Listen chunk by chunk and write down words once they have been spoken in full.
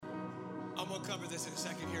going to cover this in a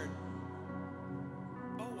second here.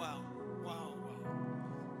 Oh, wow.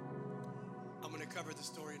 I'm going to cover the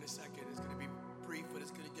story in a second. It's going to be brief, but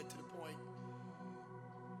it's going to get to the point.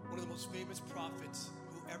 One of the most famous prophets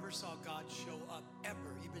who ever saw God show up,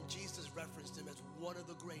 ever, even Jesus referenced him as one of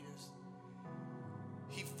the greatest.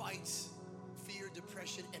 He fights fear,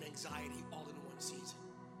 depression, and anxiety all in one season.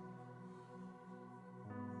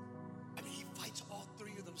 I mean, he fights all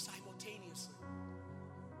three of them simultaneously.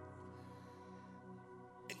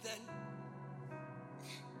 And then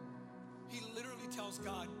he literally tells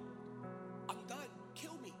God, I'm done,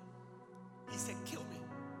 kill me. He said, kill me.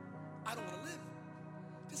 I don't want to live.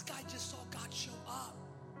 This guy just saw God show up.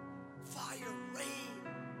 Fire,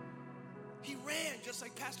 rain. He ran, just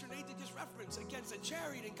like Pastor Nathan just referenced, against a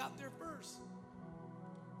chariot and got there first.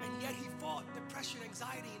 And yet he fought depression,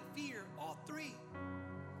 anxiety, and fear, all three.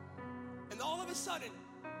 And all of a sudden,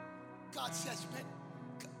 God says, man,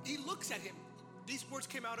 he looks at him. These words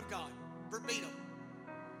came out of God, verbatim.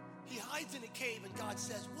 He hides in a cave and God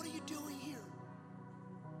says, what are you doing here?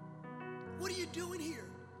 What are you doing here?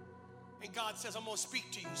 And God says, I'm going to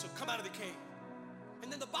speak to you, so come out of the cave.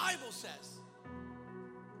 And then the Bible says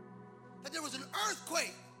that there was an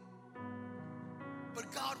earthquake,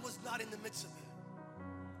 but God was not in the midst of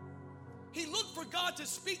it. He looked for God to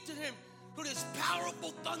speak to him through this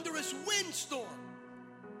powerful, thunderous windstorm.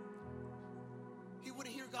 He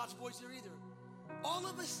wouldn't hear God's voice there either. All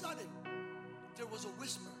of a sudden, there was a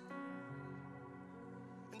whisper.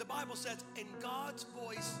 And the Bible says, and God's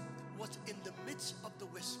voice was in the midst of the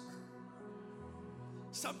whisper.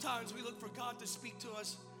 Sometimes we look for God to speak to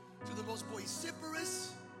us through the most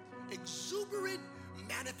vociferous, exuberant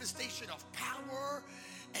manifestation of power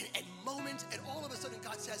and moments, and all of a sudden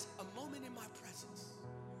God says, a moment in my presence.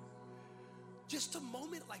 Just a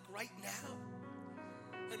moment like right now,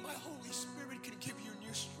 and my Holy Spirit can give you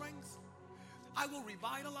new strength. I will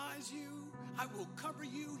revitalize you. I will cover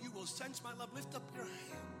you. You will sense my love. Lift up your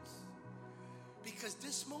hands, because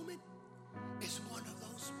this moment is one of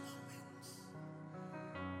those moments.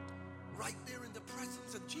 Right there in the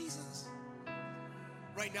presence of Jesus.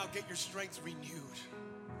 Right now, get your strength renewed.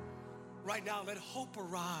 Right now, let hope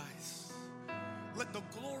arise. Let the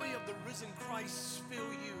glory of the risen Christ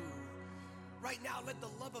fill you. Right now, let the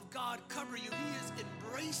love of God cover you. He is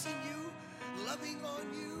embracing you, loving on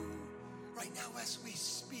you. Right now, as we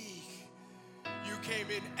speak, you came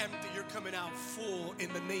in empty, you're coming out full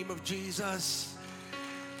in the name of Jesus.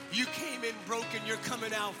 You came in broken, you're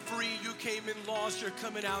coming out free. You came in lost, you're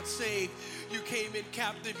coming out saved. You came in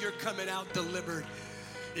captive, you're coming out delivered.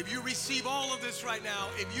 If you receive all of this right now,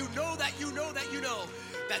 if you know that you know that you know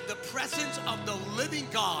that the presence of the living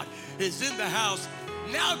God is in the house,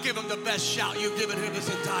 now give him the best shout you've given him this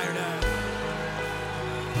entire day.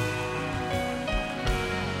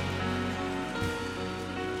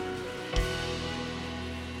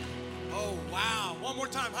 Oh, wow. One more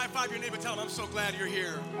time, high five your neighbor, tell him, I'm so glad you're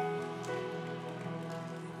here.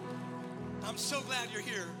 I'm so glad you're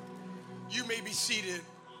here. You may be seated.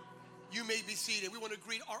 You may be seated. We want to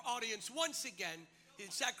greet our audience once again in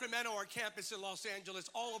Sacramento, our campus in Los Angeles,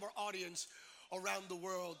 all of our audience around the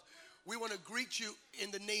world. We want to greet you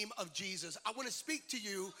in the name of Jesus. I want to speak to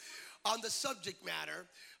you on the subject matter.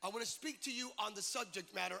 I want to speak to you on the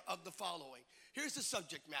subject matter of the following. Here's the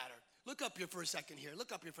subject matter. Look up here for a second here.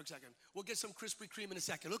 Look up here for a second. We'll get some Krispy Kreme in a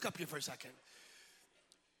second. Look up here for a second.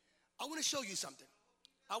 I want to show you something.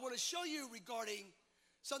 I want to show you regarding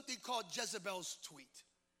something called Jezebel's tweet.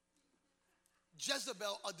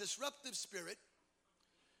 Jezebel, a disruptive spirit.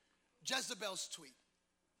 Jezebel's tweet.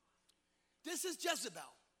 This is Jezebel,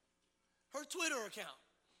 her Twitter account.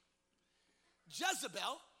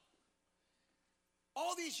 Jezebel,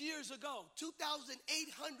 all these years ago,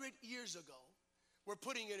 2,800 years ago, we're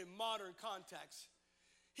putting it in modern context.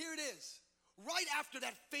 Here it is, right after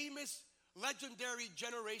that famous, legendary,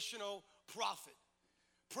 generational prophet.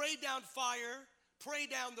 Prayed down fire, prayed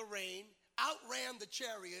down the rain, outran the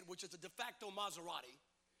chariot, which is a de facto Maserati.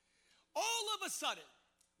 All of a sudden,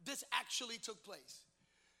 this actually took place.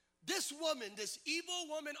 This woman, this evil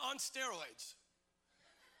woman on steroids,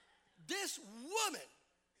 this woman,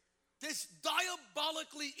 this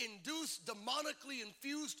diabolically induced, demonically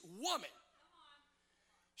infused woman,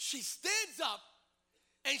 she stands up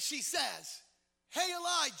and she says, hey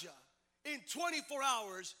Elijah, in 24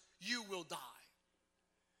 hours you will die.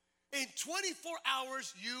 In 24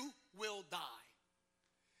 hours you will die.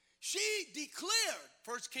 She declared,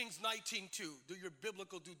 1 Kings 19:2, do your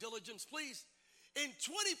biblical due diligence, please. In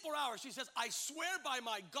 24 hours, she says, I swear by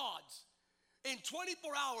my gods, in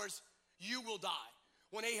 24 hours, you will die.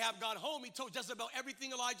 When Ahab got home, he told Jezebel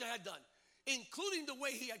everything Elijah had done. including the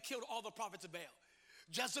way he had killed all the prophets of Baal.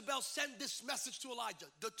 Jezebel sent this message to Elijah,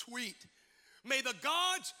 the tweet: "May the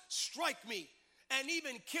gods strike me and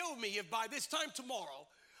even kill me if by this time tomorrow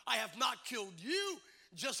I have not killed you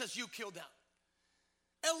just as you killed them."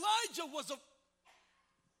 Elijah was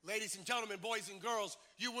ladies and gentlemen, boys and girls,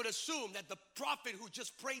 you would assume that the prophet who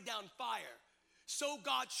just prayed down fire, saw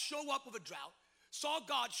God show up with a drought, saw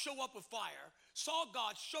God show up with fire, saw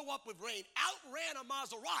God show up with rain, outran a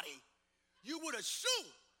Maserati, you would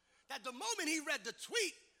assume that the moment he read the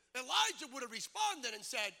tweet, Elijah would have responded and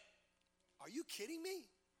said, "Are you kidding me?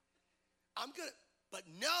 But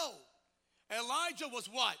no. Elijah was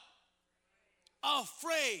what?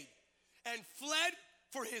 Afraid, and fled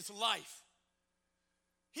for his life.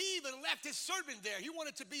 He even left his servant there. He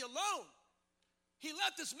wanted to be alone. He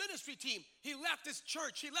left his ministry team. He left his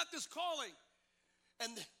church. He left his calling.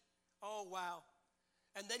 And, oh wow.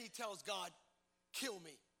 And then he tells God, "Kill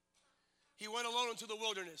me." He went alone into the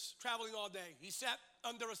wilderness, traveling all day. He sat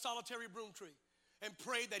under a solitary broom tree and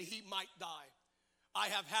prayed that he might die. "I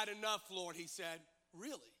have had enough, Lord," he said.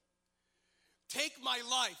 "Really? Take my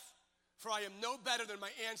life, for I am no better than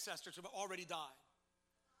my ancestors who have already died."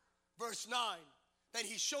 Verse 9, then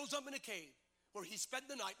he shows up in a cave where he spent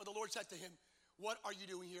the night, but the Lord said to him, "What are you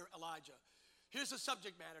doing here, Elijah?" Here's the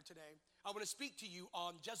subject matter today. I want to speak to you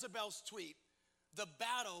on Jezebel's tweet: the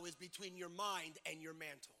battle is between your mind and your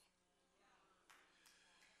mantle.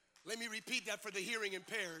 Let me repeat that for the hearing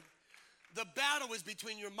impaired. The battle is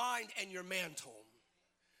between your mind and your mantle.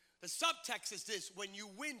 The subtext is this: when you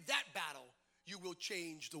win that battle, you will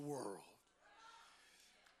change the world.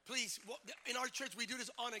 Please, in our church, we do this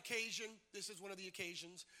on occasion. This is one of the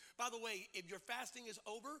occasions. By the way, if your fasting is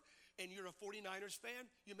over and you're a 49ers fan,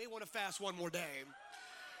 you may want to fast one more day.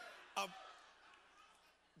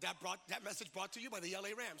 That message brought to you by the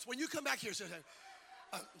LA Rams. When you come back here,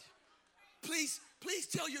 please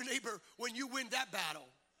tell your neighbor, when you win that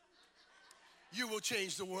battle, you will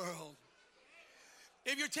change the world.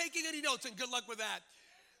 If you're taking any notes, and good luck with that,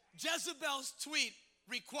 Jezebel's tweet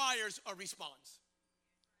requires a response.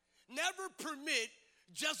 Never permit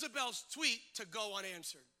Jezebel's tweet to go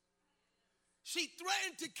unanswered. She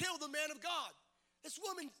threatened to kill the man of God. This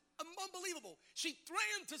woman, unbelievable. She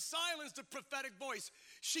threatened to silence the prophetic voice.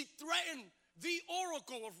 She threatened the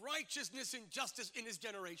oracle of righteousness and justice in his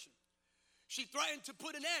generation. She threatened to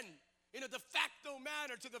put an end in a de facto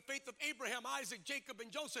manner to the faith of Abraham, Isaac, Jacob,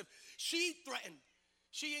 and Joseph. She threatened.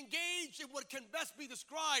 She engaged in what can best be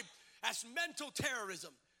described as mental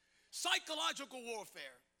terrorism, psychological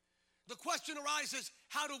warfare. The question arises,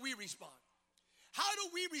 how do we respond? How do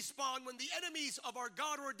we respond when the enemies of our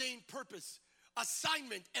God-ordained purpose,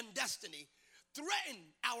 assignment, and destiny threaten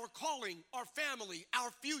our calling, our family,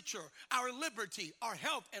 our future, our liberty, our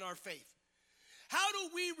health, and our faith? How do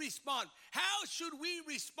we respond? How should we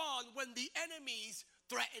respond when the enemies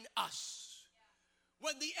threaten us?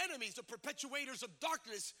 When the enemies, the perpetuators of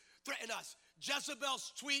darkness, threaten us?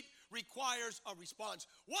 Jezebel's tweet requires a response.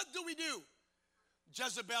 What do we do?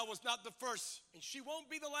 Jezebel was not the first, and she won't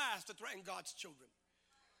be the last to threaten God's children.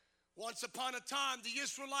 Once upon a time, the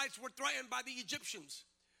Israelites were threatened by the Egyptians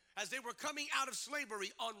as they were coming out of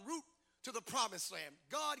slavery en route to the promised land.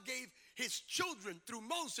 God gave his children through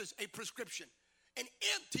Moses a prescription, an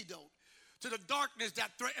antidote to the darkness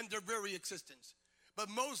that threatened their very existence. But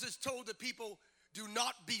Moses told the people, "Do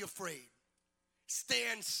not be afraid.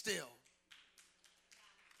 Stand still.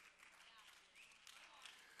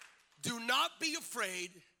 Do not be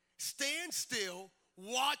afraid. Stand still.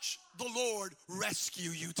 Watch the Lord rescue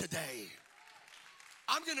you today."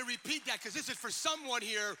 I'm going to repeat that because this is for someone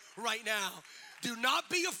here right now. Do not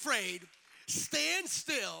be afraid. Stand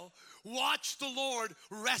still. Watch the Lord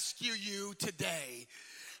rescue you today.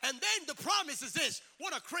 And then the promise is this.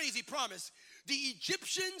 What a crazy promise. The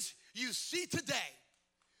Egyptians you see today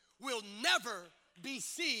will never be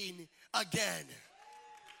seen again.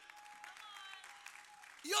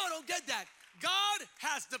 Y'all don't get that. God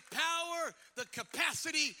has the power, the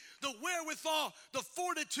capacity, the wherewithal, the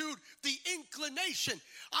fortitude, the inclination.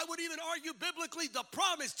 I would even argue biblically the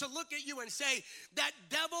promise to look at you and say, that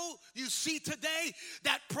devil you see today,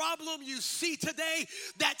 that problem you see today,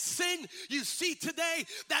 that sin you see today,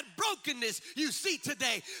 that brokenness you see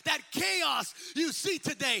today, that chaos you see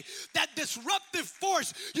today, that disruptive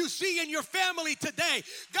force you see in your family today.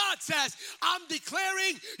 God says, I'm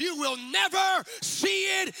declaring you will never see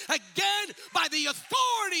it again by the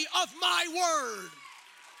authority of my word.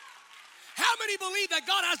 How many believe that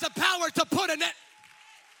God has the power to put an end?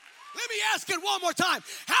 Let me ask it one more time.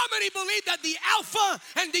 How many believe that the Alpha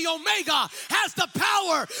and the Omega has the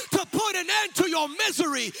power to put an end to your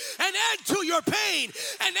misery, an end to your pain,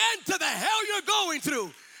 an end to the hell you're going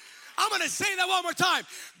through? I'm going to say that one more time.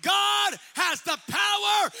 God has the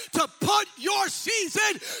power to put your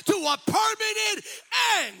season to a permanent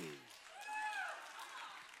end.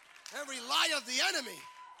 Every lie of the enemy,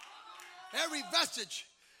 every vestige.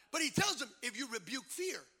 But he tells them, if you rebuke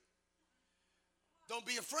fear, don't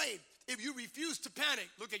be afraid. If you refuse to panic,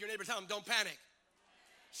 look at your neighbor, tell them, don't panic.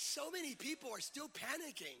 So many people are still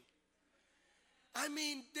panicking. I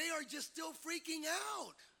mean, they are just still freaking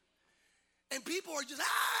out. And people are just,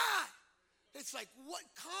 It's like, what?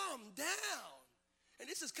 Calm down. And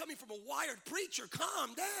this is coming from a wired preacher.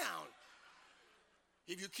 Calm down.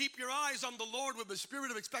 If you keep your eyes on the Lord with the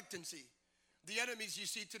spirit of expectancy, the enemies you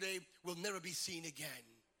see today will never be seen again.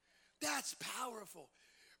 That's powerful.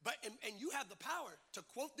 But and you have the power to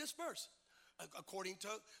quote this verse. According to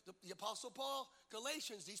the Apostle Paul,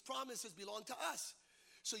 Galatians, these promises belong to us.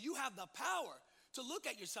 So you have the power to look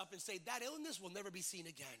at yourself and say, that illness will never be seen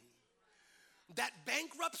again. That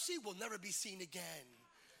bankruptcy will never be seen again.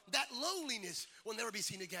 That loneliness will never be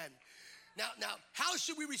seen again. Now, how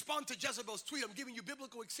should we respond to Jezebel's tweet? I'm giving you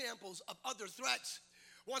biblical examples of other threats.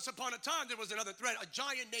 Once upon a time, there was another threat, a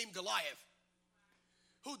giant named Goliath,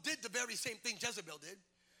 who did the very same thing Jezebel did.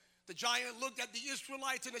 The giant looked at the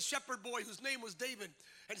Israelites and a shepherd boy whose name was David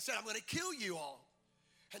and said, I'm going to kill you all.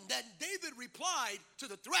 And then David replied to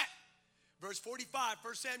the threat, verse 45,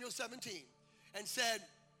 1 Samuel 17, and said,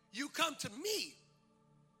 you come to me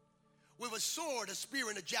with a sword, a spear,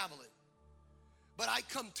 and a javelin, but I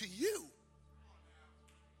come to you.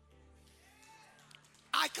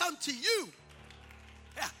 I come to you.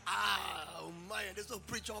 Oh, man, this will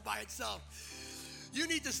preach all by itself. You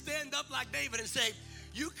need to stand up like David and say,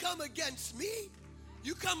 you come against me?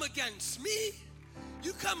 You come against me?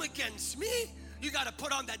 You come against me? You got to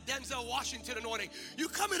put on that Denzel Washington anointing. You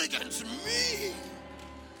coming against me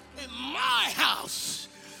in my house.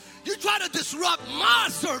 You try to disrupt my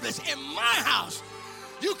service in my house.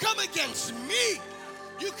 You come against me.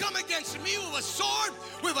 You come against me with a sword,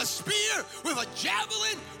 with a spear, with a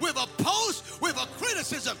javelin, with a post, with a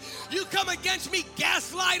criticism. You come against me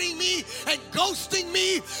gaslighting me and ghosting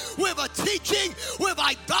me with a teaching, with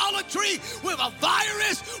idolatry, with a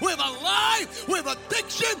virus, with a lie, with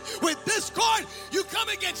addiction, with discord. You come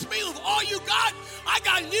against me with all you got. I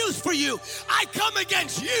got news for you. I come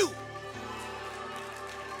against you.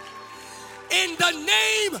 In the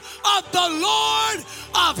name of the Lord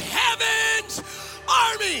of heaven's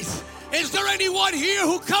armies. Is there anyone here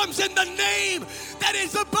who comes in the name that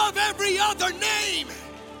is above every other name?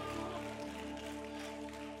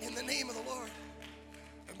 In the name of the Lord.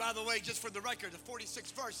 And by the way, just for the record, the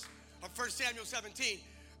 46th verse of 1 Samuel 17,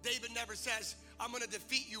 David never says, I'm going to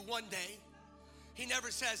defeat you one day. He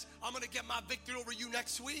never says, I'm going to get my victory over you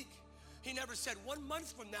next week. He never said, 1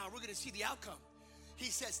 month from now, we're going to see the outcome. He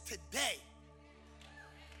says, today.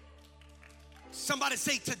 Somebody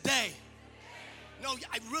say today. No,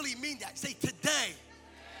 I really mean that. Say today.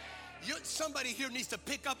 Somebody here needs to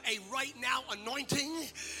pick up a right now anointing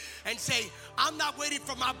and say, I'm not waiting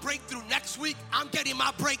for my breakthrough next week. I'm getting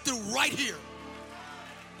my breakthrough right here,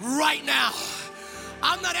 right now.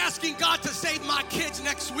 I'm not asking God to save my kids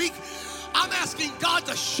next week. I'm asking God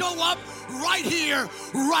to show up right here,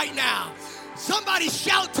 right now. Somebody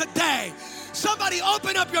shout today. Somebody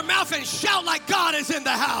open up your mouth and shout like God is in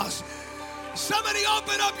the house. Somebody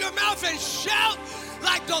open up your mouth and shout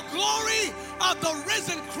like the glory of the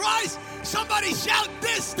risen Christ. Somebody shout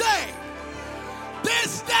this day.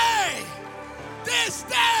 This day. This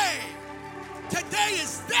day. Today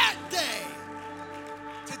is that day.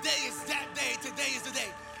 Today is that day. Today is the day.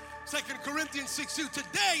 2 Corinthians 6:2.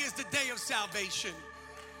 Today is the day of salvation.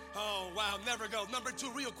 Oh, wow. Never go. Number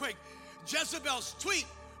 2, real quick. Jezebel's tweet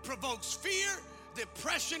provokes fear,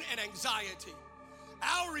 depression, and anxiety.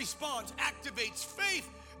 Our response activates faith,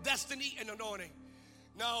 destiny, and anointing.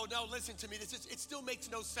 No, listen to me. It still makes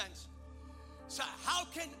no sense. So how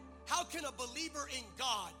can a believer in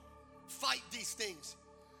God fight these things?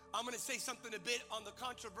 I'm going to say something a bit on the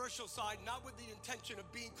controversial side, not with the intention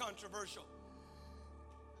of being controversial.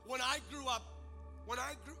 When I grew up,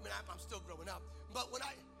 I'm still growing up, but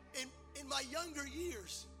in my younger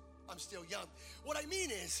years, I'm still young. What I mean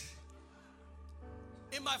is,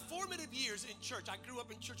 in my formative years in church, I grew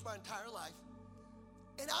up in church my entire life,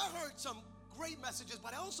 and I heard some great messages,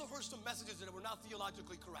 but I also heard some messages that were not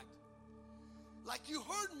theologically correct. Like you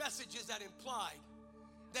heard messages that implied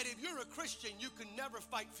that if you're a Christian, you can never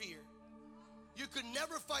fight fear. You could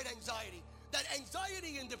never fight anxiety. That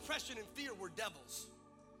anxiety and depression and fear were devils.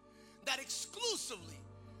 that exclusively,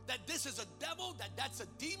 that this is a devil, that's a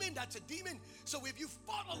demon, that's a demon. So if you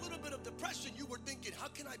fought a little bit of depression, you were thinking, how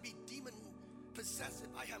can I be demon possessed if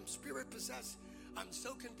I am spirit possessed? I'm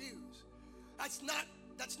so confused. That's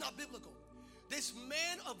not biblical. This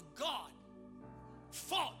man of God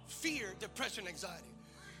fought fear, depression, anxiety.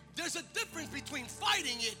 There's a difference between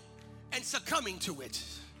fighting it and succumbing to it.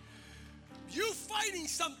 You fighting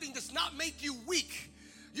something does not make you weak.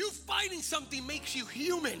 You fighting something makes you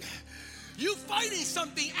human. You fighting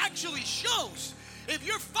something actually shows. If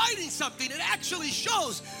you're fighting something, it actually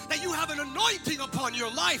shows that you have an anointing upon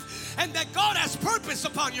your life and that God has purpose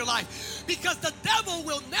upon your life, because the devil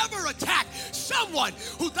will never attack someone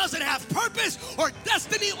who doesn't have purpose or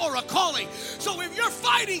destiny or a calling. So if you're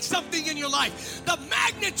fighting something in your life, the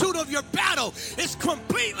magnitude of your battle is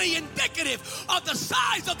completely indicative of the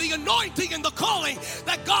size of the anointing and the calling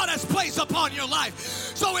that God has placed upon your life.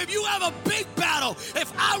 So if you have a big battle,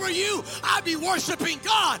 if I were you, I'd be worshiping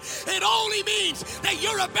God. It only means that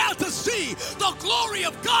you're about to see the glory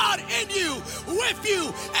of God in you, with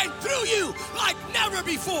you, and through you like never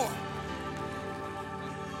before.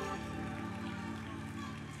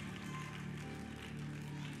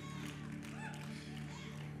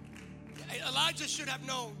 Elijah should have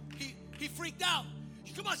known. He freaked out.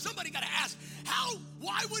 Come on, somebody got to ask,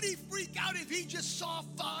 why would he freak out if he just saw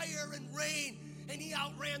fire and rain and he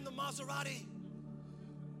outran the Maserati?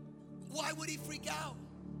 Why would he freak out?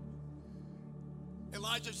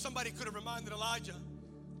 Elijah, somebody could have reminded Elijah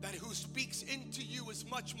that who speaks into you is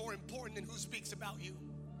much more important than who speaks about you.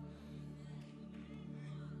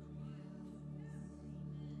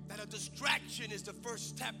 That a distraction is the first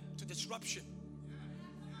step to disruption.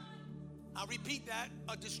 I'll repeat that.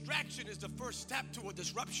 A distraction is the first step to a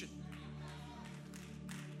disruption.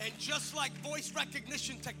 And just like voice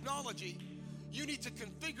recognition technology, you need to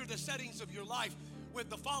configure the settings of your life with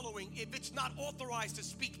the following: if it's not authorized to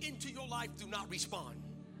speak into your life, do not respond.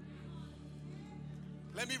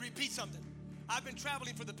 Let me repeat something. I've been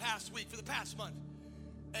traveling for the past week, for the past month,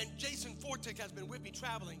 and Jason Fortick has been with me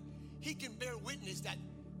traveling. He can bear witness that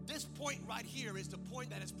this point right here is the point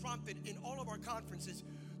that has prompted in all of our conferences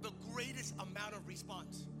the greatest amount of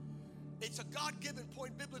response. It's a God-given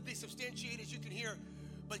point, biblically substantiated, as you can hear,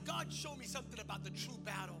 but God showed me something about the true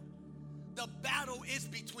battle. The battle is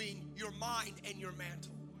between your mind and your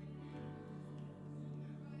mantle.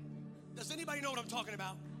 Does anybody know what I'm talking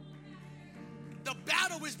about? The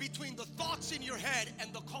battle is between the thoughts in your head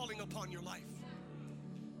and the calling upon your life.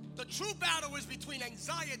 The true battle is between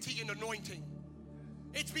anxiety and anointing.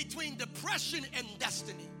 It's between depression and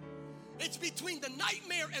destiny. It's between the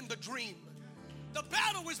nightmare and the dream. The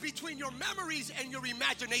battle is between your memories and your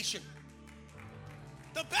imagination.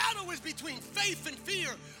 The battle is between faith and fear.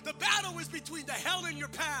 The battle is between the hell in your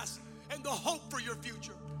past and the hope for your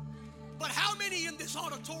future. But how many in this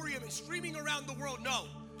auditorium and streaming around the world know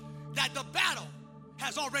that the battle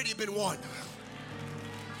has already been won?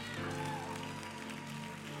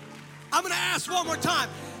 I'm going to ask one more time.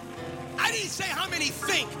 I didn't say how many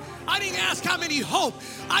think. I didn't ask how many hope.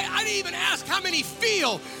 I didn't even ask how many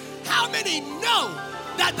feel. How many know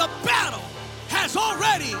that the battle has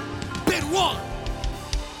already been won?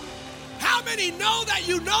 How many know that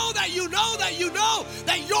you know that you know that you know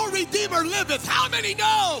that your Redeemer liveth? How many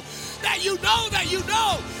know that you know that you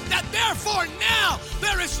know that therefore now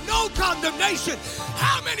there is no condemnation?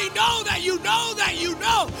 How many know that you know that you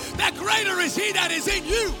know that greater is he that is in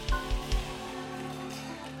you?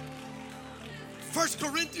 1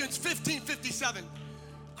 Corinthians 15:57.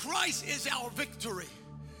 Christ is our victory.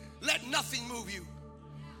 Let nothing move you.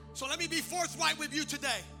 So let me be forthright with you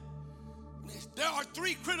today. There are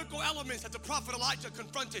three critical elements that the prophet Elijah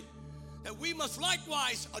confronted that we must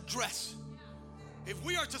likewise address. If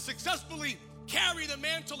we are to successfully carry the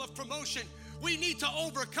mantle of promotion, we need to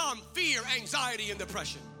overcome fear, anxiety, and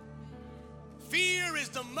depression. Fear is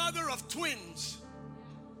the mother of twins.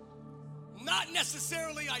 Not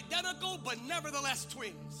necessarily identical, but nevertheless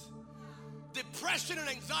twins. Depression and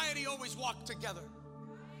anxiety always walk together.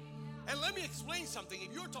 And let me explain something.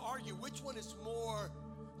 If you're to argue which one is more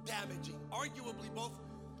damaging, arguably both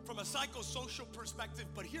from a psychosocial perspective,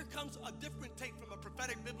 but here comes a different take from a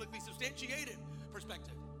prophetic, biblically substantiated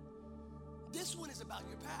perspective. This one is about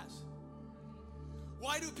your past.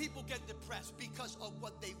 Why do people get depressed? Because of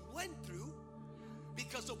what they went through,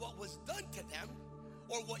 because of what was done to them,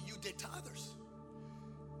 or what you did to others.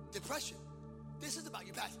 Depression. This is about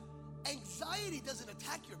your past. Anxiety doesn't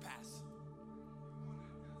attack your past.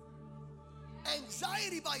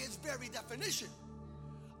 Anxiety, by its very definition,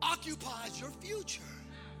 occupies your future.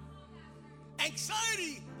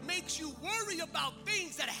 Anxiety makes you worry about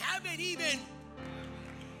things that haven't even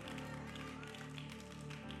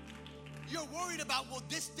You're worried about, will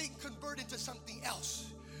this thing convert into something else?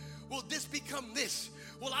 Will this become this?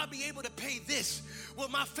 Will I be able to pay this? Will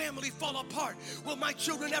my family fall apart? Will my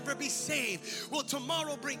children ever be saved? Will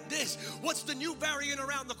tomorrow bring this? What's the new variant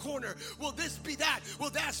around the corner? Will this be that?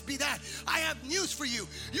 Will that be that? I have news for you.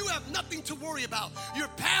 You have nothing to worry about. Your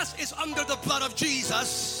past is under the blood of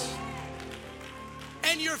Jesus.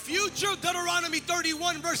 And your future, Deuteronomy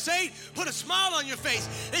 31 verse 8, put a smile on your face.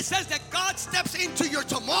 It says that God steps into your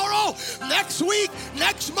tomorrow, next week,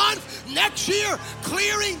 next month, next year,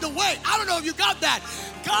 clearing the way. I don't know if you got that.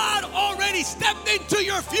 God already stepped into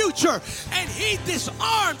your future, and he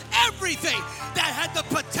disarmed everything that had the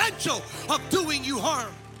potential of doing you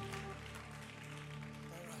harm.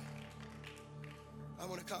 All right. I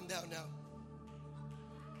want to calm down now.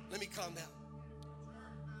 Let me calm down.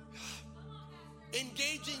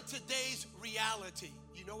 Engaging today's reality.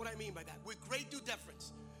 You know what I mean by that? With great due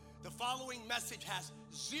deference, the following message has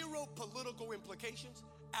zero political implications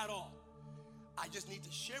at all. I just need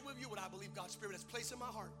to share with you what I believe God's Spirit has placed in my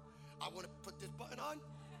heart. I want to put this button on,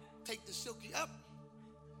 take the silky up,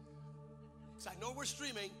 because I know we're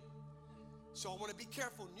streaming, so I want to be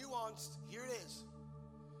careful, nuanced. Here it is.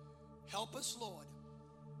 Help us, Lord.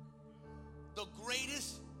 The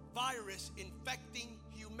greatest virus infecting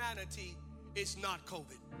humanity is not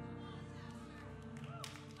COVID.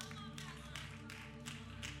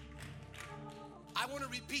 I want to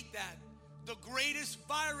repeat that. The greatest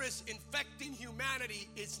virus infecting humanity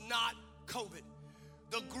is not COVID.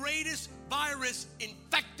 The greatest virus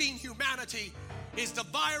infecting humanity is the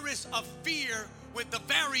virus of fear with the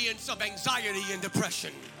variants of anxiety and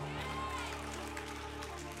depression.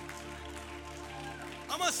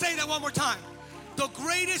 I'm going to say that one more time. The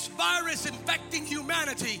greatest virus infecting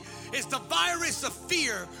humanity is the virus of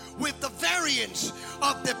fear with the variants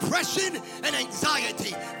of depression and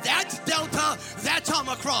anxiety. That's Delta, that's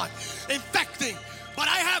Omicron, infecting. But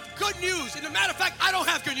I have good news. As a matter of fact, I don't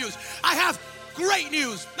have good news. I have great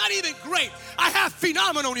news. Not even great. I have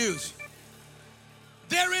phenomenal news.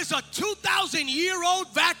 There is a 2,000-year-old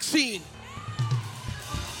vaccine.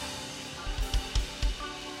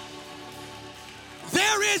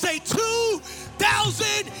 There is a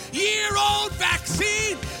 2,000-year-old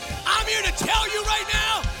vaccine. I'm here to tell you right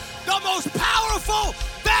now, the most powerful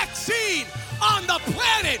vaccine on the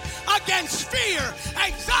planet against fear,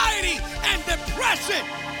 anxiety, and depression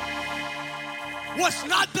was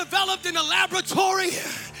not developed in a laboratory.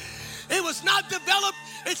 It was not developed.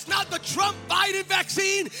 It's not the Trump-Biden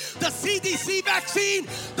vaccine, the CDC vaccine,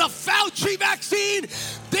 the Fauci vaccine.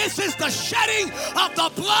 This is the shedding of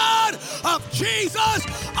the blood of Jesus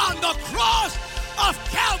on the cross of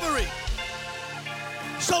Calvary.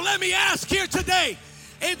 So let me ask here today,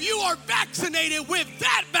 if you are vaccinated with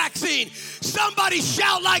that vaccine, somebody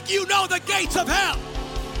shout like you know the gates of hell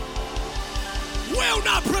will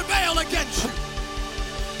not prevail against you.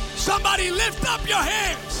 Somebody lift up your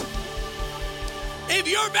hands. If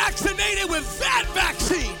you're vaccinated with that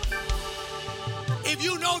vaccine, if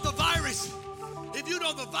you know the virus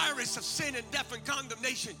of sin and death and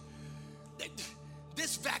condemnation,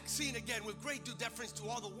 this vaccine, again, with great due deference to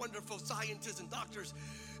all the wonderful scientists and doctors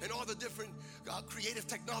and all the different creative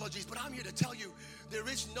technologies, but I'm here to tell you there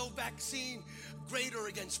is no vaccine greater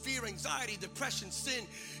against fear, anxiety, depression, sin,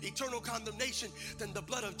 eternal condemnation than the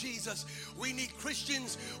blood of Jesus. We need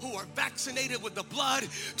Christians who are vaccinated with the blood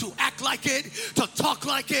to act like it, to talk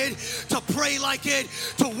like it, to pray like it,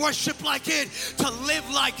 to worship like it, to live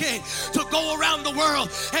like it, to go around the world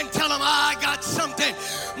and tell them, I got something.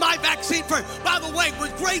 My vaccine for, by the way,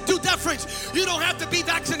 with great due deference, you don't have to be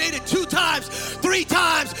vaccinated 2 times, 3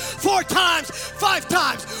 times, 4 times, 5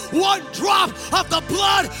 times. 1 drop of the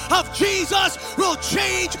blood of Jesus will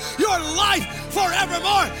change your life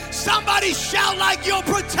forevermore. Somebody shout like you're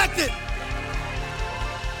protected.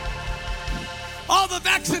 All the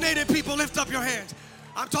vaccinated people, lift up your hands.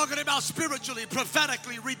 I'm talking about spiritually,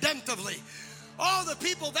 prophetically, redemptively. All the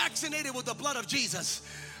people vaccinated with the blood of Jesus,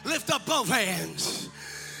 lift up both hands.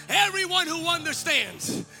 Everyone who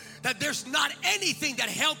understands that there's not anything that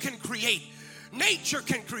hell can create, nature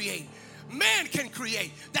can create, man can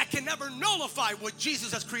create, that can never nullify what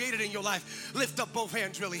Jesus has created in your life. Lift up both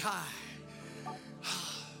hands really high.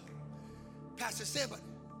 Pastor Sam, but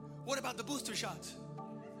what about the booster shots?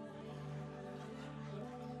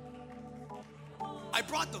 I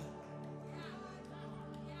brought them.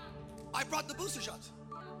 I brought the booster shots.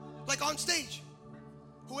 Like on stage.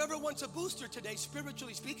 Whoever wants a booster today,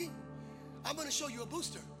 spiritually speaking, I'm going to show you a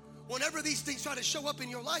booster. Whenever these things try to show up in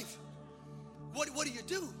your life, what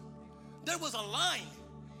do? There was a line.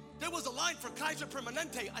 There was a line for Kaiser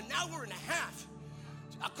Permanente an hour and a half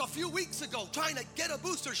a few weeks ago trying to get a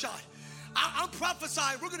booster shot. I'm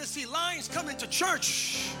prophesying we're going to see lions come into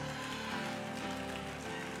church.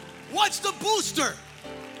 What's the booster?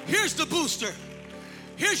 Here's the booster.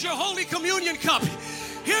 Here's your Holy Communion cup.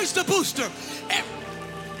 Here's the booster.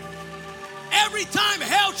 Every time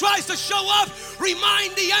hell tries to show up,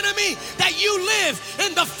 remind the enemy that you live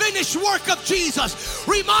in the finished work of Jesus.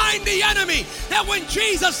 Remind the enemy that when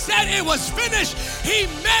Jesus said it was finished, he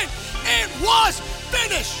meant it was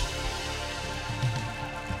finished.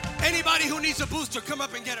 Anybody who needs a booster, come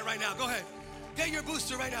up and get it right now. Go ahead. Get your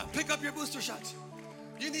booster right now. Pick up your booster shots.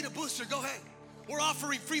 You need a booster, go ahead. We're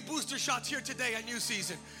offering free booster shots here today at New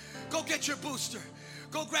Season. Go get your booster.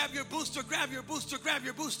 Go grab your booster, grab your booster, grab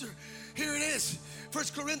your booster. Here it is, 1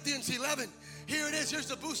 Corinthians 11. Here it is, here's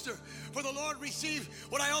the booster. For the Lord received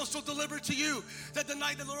what I also delivered to you, that the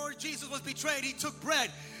night that the Lord Jesus was betrayed, he took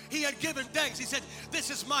bread. He had given thanks. He said, this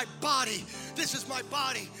is my body. This is my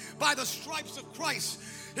body. By the stripes of Christ.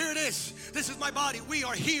 Here it is. This is my body. We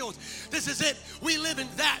are healed. This is it. We live in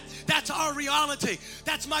that. That's our reality.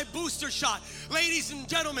 That's my booster shot. Ladies and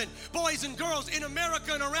gentlemen, boys and girls in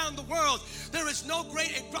America and around the world, there is no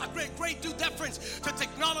great due deference to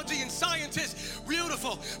technology and scientists.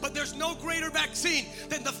 Beautiful. But there's no greater vaccine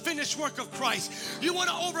than the finished work of Christ. You want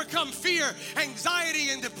to overcome fear, anxiety,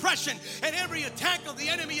 and depression, and every attack of the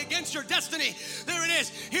enemy against your destiny. There it is.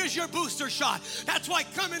 Here's your booster shot. That's why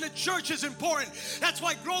coming to church is important. That's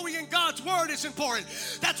why growing in God's word is important.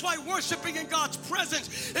 That's why worshiping in God's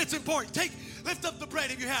presence, it's important. Lift up the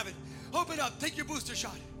bread if you have it. Open up. Take your booster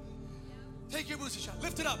shot. Take your booster shot.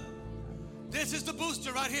 Lift it up. This is the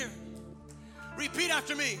booster right here. Repeat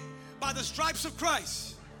after me. By the stripes of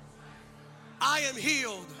Christ, I am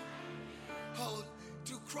healed. Oh,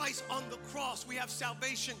 through Christ on the cross, we have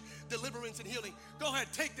salvation, deliverance, and healing. Go ahead.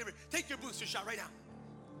 Take your booster shot right now.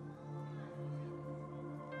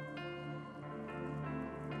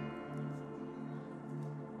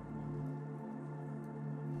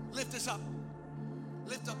 Lift this up.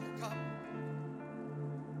 Lift up your cup.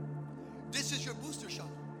 This is your booster shot.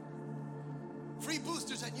 Free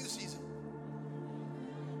boosters at New Season.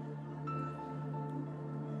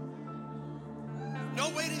 No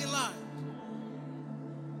waiting in line.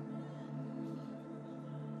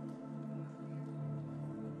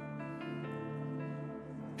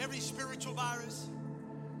 Every spiritual virus,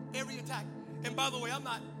 every attack. And by the way,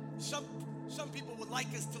 some people would like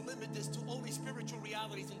us to limit this to only spiritual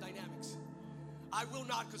realities and dynamics. I will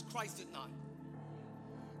not, because Christ did not.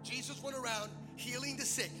 Jesus went around healing the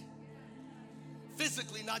sick,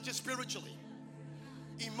 physically, not just spiritually.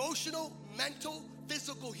 Emotional, mental,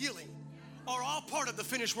 physical healing are all part of the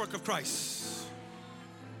finished work of Christ.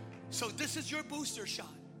 So this is your booster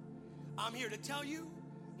shot. I'm here to tell you,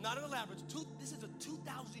 not an elaborate, this is a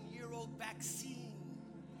 2,000-year-old vaccine.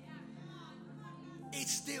 It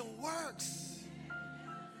still works.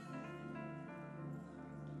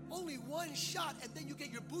 Only one shot, and then you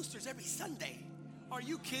get your boosters every Sunday. Are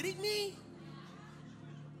you kidding me?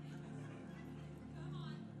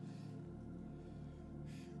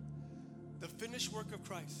 The finished work of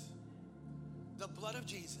Christ, the blood of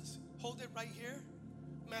Jesus. Hold it right here.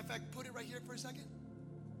 Matter of fact, put it right here for a second.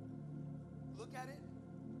 Look at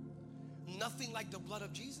it. Nothing like the blood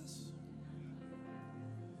of Jesus.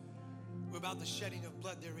 Without the shedding of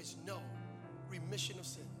blood, there is no remission of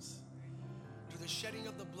sins. Through the shedding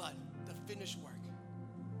of the blood, the finished work.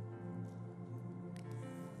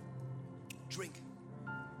 Drink.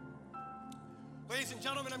 Ladies and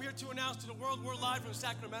gentlemen, I'm here to announce to the world we're live from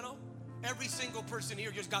Sacramento. Every single person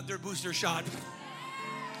here just got their booster shot.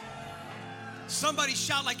 Somebody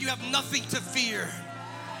shout like you have nothing to fear.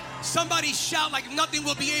 Somebody shout like nothing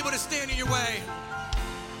will be able to stand in your way.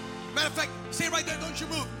 Matter of fact, stay right there, don't you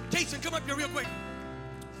move. Jason, come up here real quick.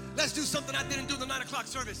 Let's do something I didn't do in the 9 o'clock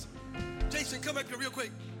service. Jason, come up here real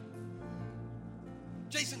quick.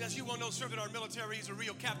 Jason, as you well know, served in our military. He's a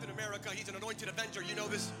real Captain America. He's an anointed avenger. You know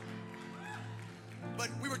this. But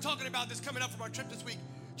we were talking about this coming up from our trip this week.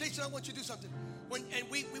 Jason, I want you to do something.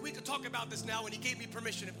 We could talk about this now, and he gave me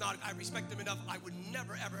permission. If not, I respect him enough. I would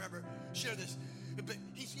never, ever, ever share this. But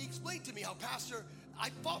he explained to me how, Pastor, I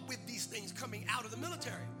fought with these things coming out of the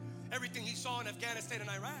military. Everything he saw in Afghanistan and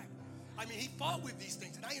Iraq. I mean, he fought with these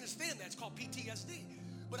things, and I understand that. It's called PTSD,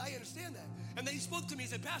 but I understand that. And then he spoke to me, he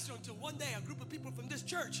said, Pastor, until one day a group of people from this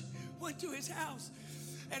church went to his house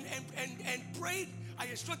and prayed. I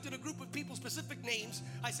instructed a group of people, specific names.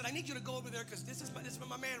 I said, I need you to go over there because this is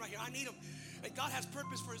my man right here. I need him. And God has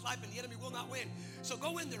purpose for his life, and the enemy will not win. So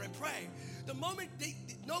go in there and pray. The moment,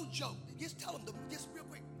 no joke, just tell them, just real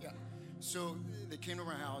quick. Yeah. So they came to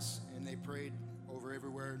my house, and they prayed over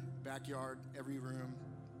everywhere, backyard, every room,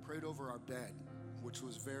 prayed over our bed. which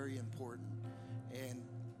was very important. And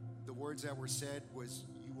the words that were said was,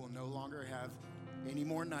 you will no longer have any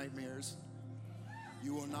more nightmares.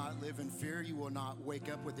 You will not live in fear. You will not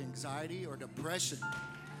wake up with anxiety or depression.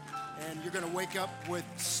 And you're going to wake up with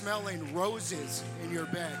smelling roses in your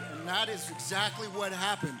bed. And that is exactly what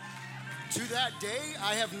happened. To that day,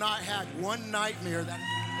 I have not had one nightmare that...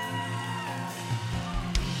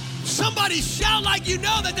 Somebody shout like you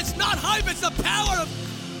know that it's not hype, it's the power of...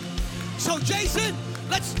 So Jason,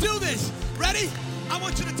 let's do this. Ready? I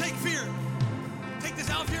want you to take fear. Take this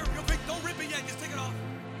out of here real quick. Don't rip it yet, just take it off.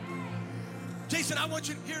 Jason, I want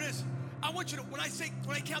you to, here it is. I want you to, when I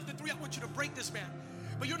count to 3, I want you to break this man.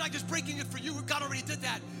 But you're not just breaking it for you, God already did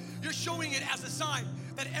that. You're showing it as a sign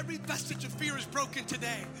that every vestige of fear is broken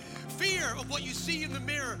today. Fear of what you see in the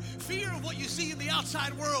mirror, fear of what you see in the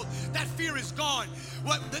outside world, that fear is gone.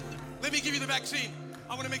 Let me give you the vaccine.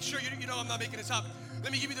 I want to make sure you know I'm not making this up.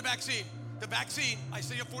 Let me give you the vaccine. The vaccine,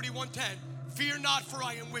 Isaiah 41:10, fear not, for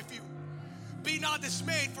I am with you. Be not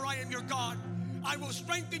dismayed, for I am your God. I will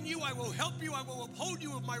strengthen you, I will help you, I will uphold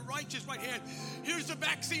you with my righteous right hand. Here's the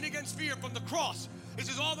vaccine against fear from the cross. This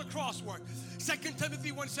is all the cross work. 2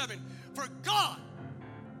 Timothy 1:7. For God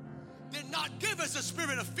did not give us a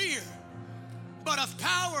spirit of fear, but of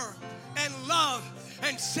power and love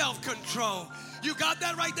and self-control. You got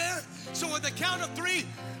that right there? So at the count of 3,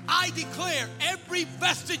 I declare every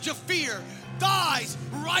vestige of fear dies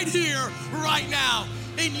right here, right now.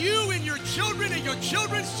 In you, in your children, in your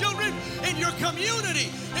children's children, in your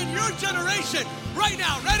community, in your generation. Right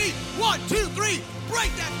now, ready? 1, 2, 3,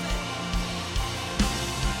 break that thing.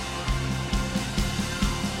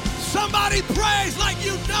 Somebody praise like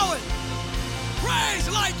you know it. Praise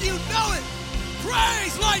like you know it.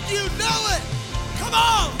 Praise like you know it. Come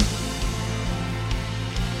on.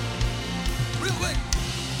 Real quick.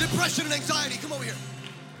 Depression and anxiety. Come over here.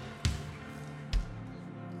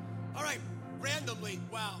 All right. Randomly,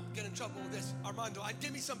 wow, get in trouble with this. Armando,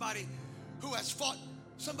 give me somebody who has fought,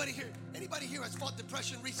 somebody here, anybody here has fought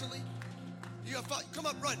depression recently? You have fought, come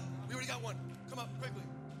up, run. We already got one. Come up, quickly.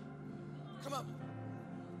 Come up.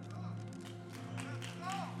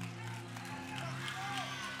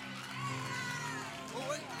 Oh,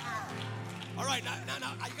 wait. All right, now,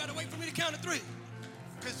 you gotta wait for me to count to 3.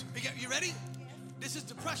 Because, you ready? This is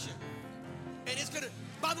depression. And it's gonna,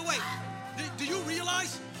 by the way, do you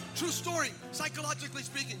realize, true story, psychologically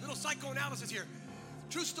speaking, little psychoanalysis here.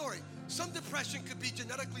 True story. Some depression could be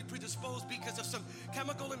genetically predisposed because of some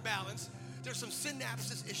chemical imbalance. There's some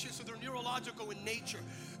synapses issues, so they're neurological in nature,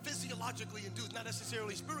 physiologically induced, not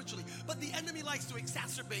necessarily spiritually. But the enemy likes to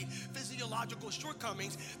exacerbate physiological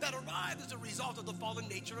shortcomings that arrive as a result of the fallen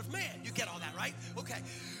nature of man. You get all that, right? Okay.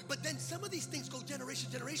 But then some of these things go generation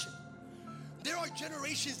to generation. There are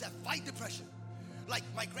generations that fight depression. Like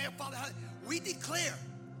my grandfather had, we declare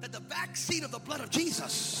that the vaccine of the blood of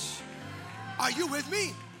Jesus, are you with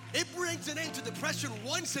me? It brings an end to depression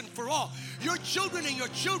once and for all. Your children and your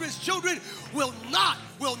children's children will not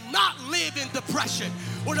live in depression.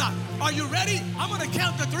 Or not. Are you ready? I'm gonna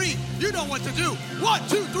count to 3. You know what to do. 1,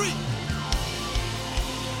 2, 3.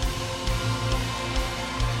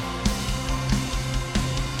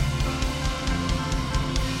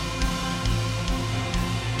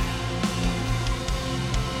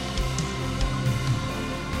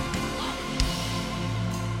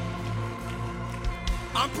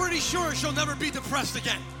 I'm pretty sure she'll never be depressed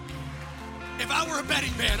again. If I were a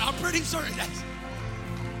betting man, I'm pretty certain that's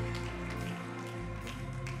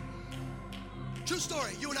true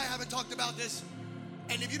story. You and I haven't talked about this,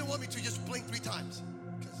 and if you don't want me to, just blink 3 times.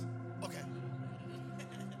 Okay.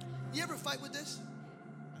 You ever fight with this?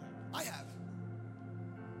 I have.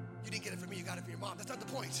 You didn't get it from me, you got it from your mom. That's not the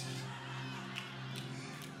point.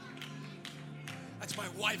 That's my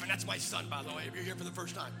wife and that's my son, by the way, if you're here for the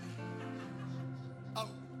first time.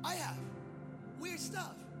 I have. Weird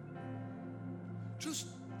stuff. True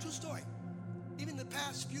story. Even the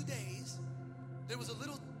past few days, there was a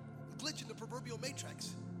little glitch in the proverbial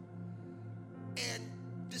matrix. And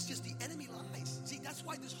this just the enemy lies. See, that's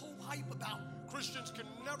why this whole hype about Christians can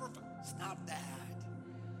never stop that.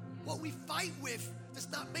 What we fight with does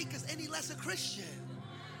not make us any less a Christian.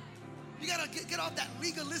 You gotta get off that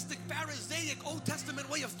legalistic, Pharisaic, Old Testament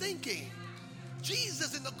way of thinking.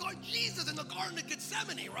 Jesus in the Garden of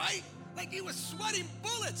Gethsemane, right? Like he was sweating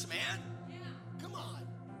bullets, man. Yeah. Come on.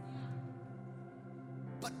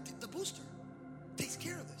 But the booster takes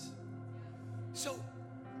care of this. So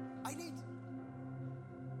I need.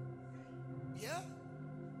 Yeah?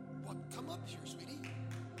 Well, come up here, sweetie.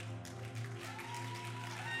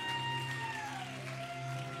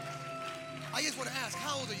 I just want to ask,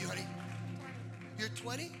 how old are you, honey? You're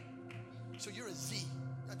 20? So you're a Z.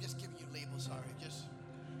 I'm just giving you labels, sorry. Just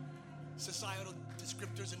societal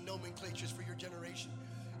descriptors and nomenclatures for your generation.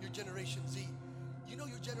 Your generation Z. You know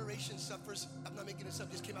your generation suffers, I'm not making this up,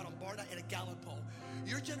 this came out on Barna and a Gallup poll.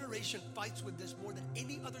 Your generation fights with this more than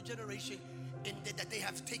any other generation that they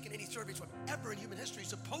have taken any surveys from ever in human history,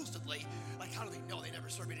 supposedly. Like, how do they know? They never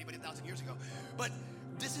surveyed anybody 1,000 years ago. But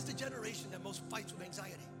this is the generation that most fights with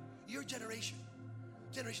anxiety. Your generation,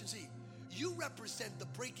 Generation Z. You represent the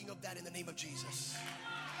breaking of that in the name of Jesus.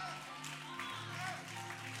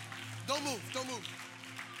 Don't move, don't move.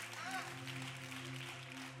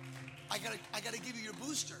 I gotta give you your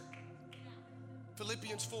booster.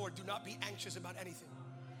 Philippians 4, do not be anxious about anything.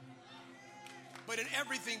 But in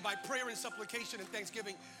everything, by prayer and supplication and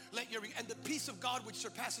thanksgiving, and the peace of God which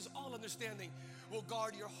surpasses all understanding will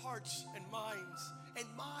guard your hearts and minds.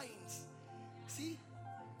 See?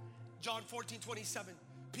 John 14:27,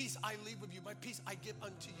 peace I leave with you, my peace I give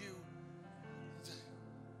unto you.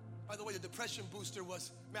 By the way, the depression booster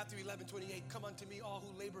was Matthew 11:28. Come unto me, all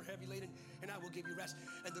who labor heavy laden, and I will give you rest.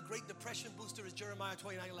 And the great depression booster is Jeremiah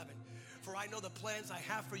 29:11. For I know the plans I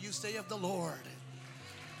have for you, saith the Lord.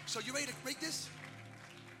 So you ready to break this?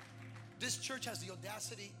 This church has the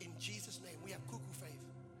audacity in Jesus' name. We have cuckoo faith.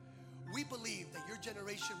 We believe that your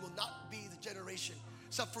generation will not be the generation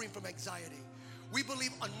suffering from anxiety. We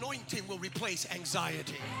believe anointing will replace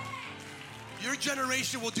anxiety. Your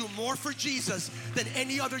generation will do more for Jesus than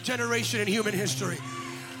any other generation in human history.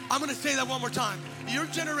 I'm going to say that one more time. Your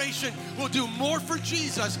generation will do more for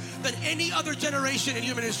Jesus than any other generation in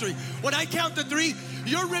human history. When I count to 3,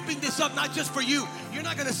 you're ripping this up not just for you. You're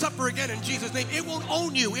not going to suffer again in Jesus' name. It won't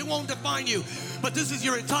own you. It won't define you. But this is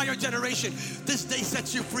your entire generation. This day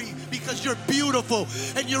sets you free because you're beautiful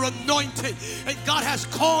and you're anointed and God has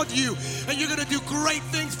called you and you're going to do great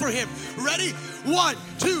things for Him. Ready? 1,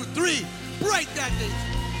 2, 3. Break that thing.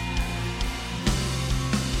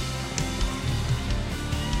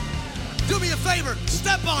 Do me a favor,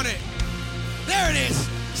 step on it. There it is.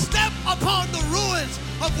 Step upon the ruins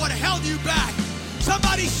of what held you back.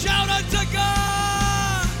 Somebody shout unto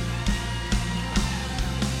God.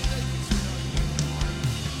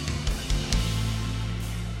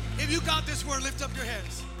 If you got this word, lift up your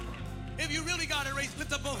hands. If you really got it,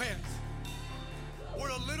 lift up both hands. We're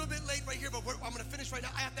a little bit late right here, but I'm going to finish right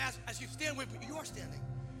now. I have to ask, as you stand with me, you are standing.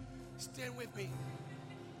 Stand with me.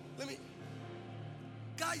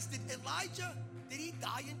 Guys, did Elijah, did he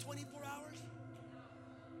die in 24 hours?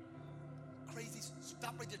 Crazy,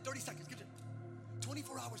 stop right there, 30 seconds, give it.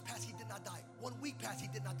 24 hours passed, he did not die. 1 week passed, he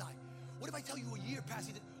did not die. What if I tell you a year passed,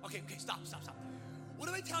 he did, okay, stop. What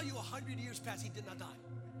if I tell you 100 years passed, he did not die?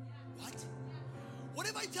 What? What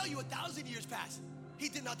if I tell you 1,000 years passed, he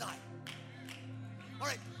did not die? All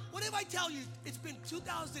right, what if I tell you it's been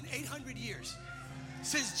 2,800 years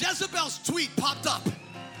since Jezebel's tweet popped up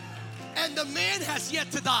and the man has yet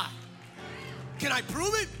to die? Can I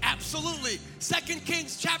prove it? Absolutely. 2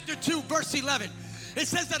 Kings chapter 2, verse 11. It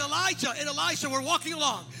says that Elijah and Elisha were walking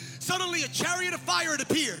along. Suddenly a chariot of fire had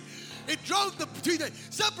appeared. It drove between the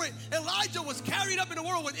separate. Elijah was carried up in a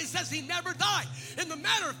whirlwind. It says he never died. And the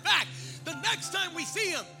matter of fact, the next time we see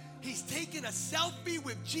him, he's taking a selfie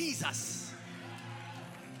with Jesus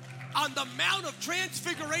on the Mount of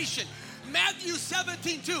Transfiguration. Matthew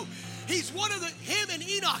 17:2. He's him and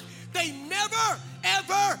Enoch, they never,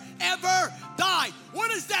 ever died.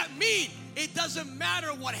 What does that mean? It doesn't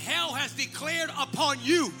matter what hell has declared upon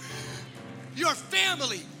you, your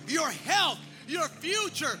family, your health, your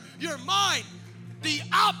future, your mind. The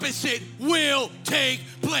opposite will take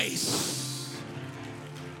place.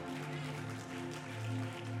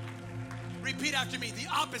 Repeat after me. The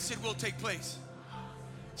opposite will take place.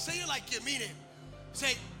 Say it like you mean it.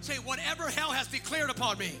 Say, whatever hell has declared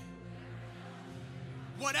upon me,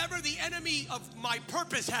 whatever the enemy of my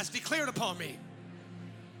purpose has declared upon me,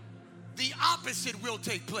 the opposite will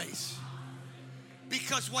take place.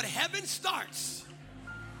 Because what heaven starts,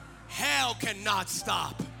 hell cannot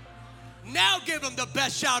stop. Now give him the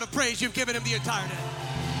best shout of praise you've given him the entire day.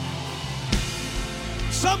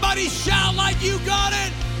 Somebody shout like you got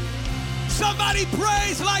it. Somebody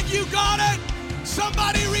praise like you got it.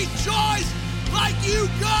 Somebody rejoice like you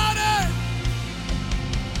got it.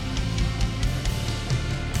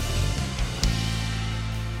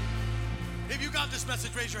 If you got this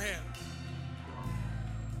message, raise your hand.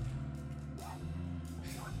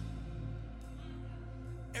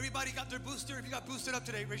 Everybody got their booster? If you got boosted up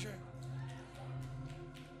today, raise your hand.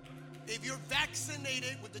 If you're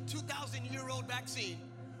vaccinated with the 2,000-year-old vaccine,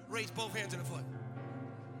 raise both hands in the foot.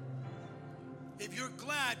 If you're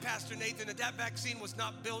glad, Pastor Nathan, that vaccine was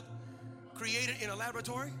not created in a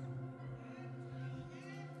laboratory,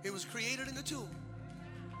 It was created in the tomb.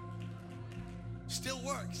 Still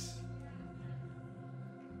works.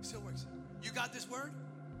 Still works. You got this word?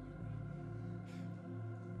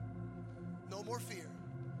 No more fear.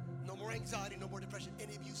 No more anxiety. No more depression. And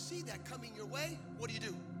if you see that coming your way, what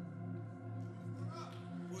do?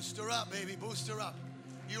 Boost her up, baby. Boost her up.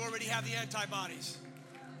 You already have the antibodies.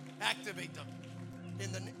 Activate them.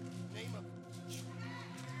 In the name of...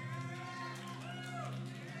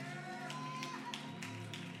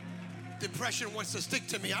 Depression wants to stick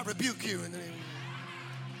to me. I rebuke you in the name of...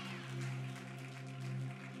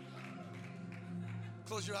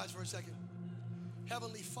 Close your eyes for a second.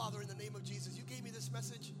 Heavenly Father, in the name of Jesus, you gave me this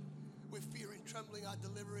message with fear and trembling. I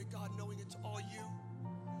deliver it, God, knowing it's all you.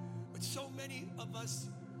 But so many of us,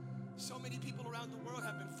 so many people around the world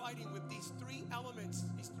have been fighting with these three elements,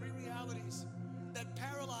 these three realities that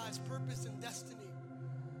paralyze purpose and destiny,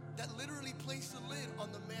 that literally place the lid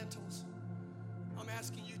on the mantles. I'm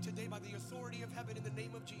asking you today, by the authority of heaven, in the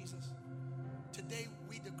name of Jesus, today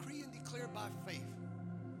we decree and declare by faith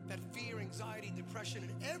that fear, anxiety, depression,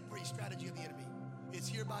 and every strategy of the enemy is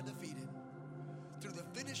hereby defeated. Through the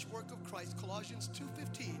finished work of Christ, Colossians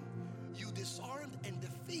 2:15, you disarmed and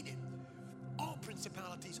defeated all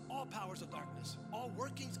principalities, all powers of darkness, all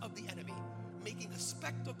workings of the enemy, making a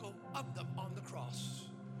spectacle of them on the cross.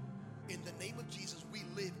 In the name of Jesus, we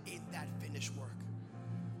live in that finished work.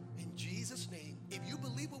 In Jesus' name, if you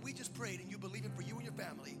believe what we just prayed and you believe it for you and your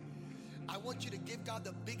family, I want you to give God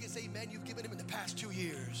the biggest amen you've given him in the past 2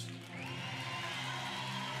 years.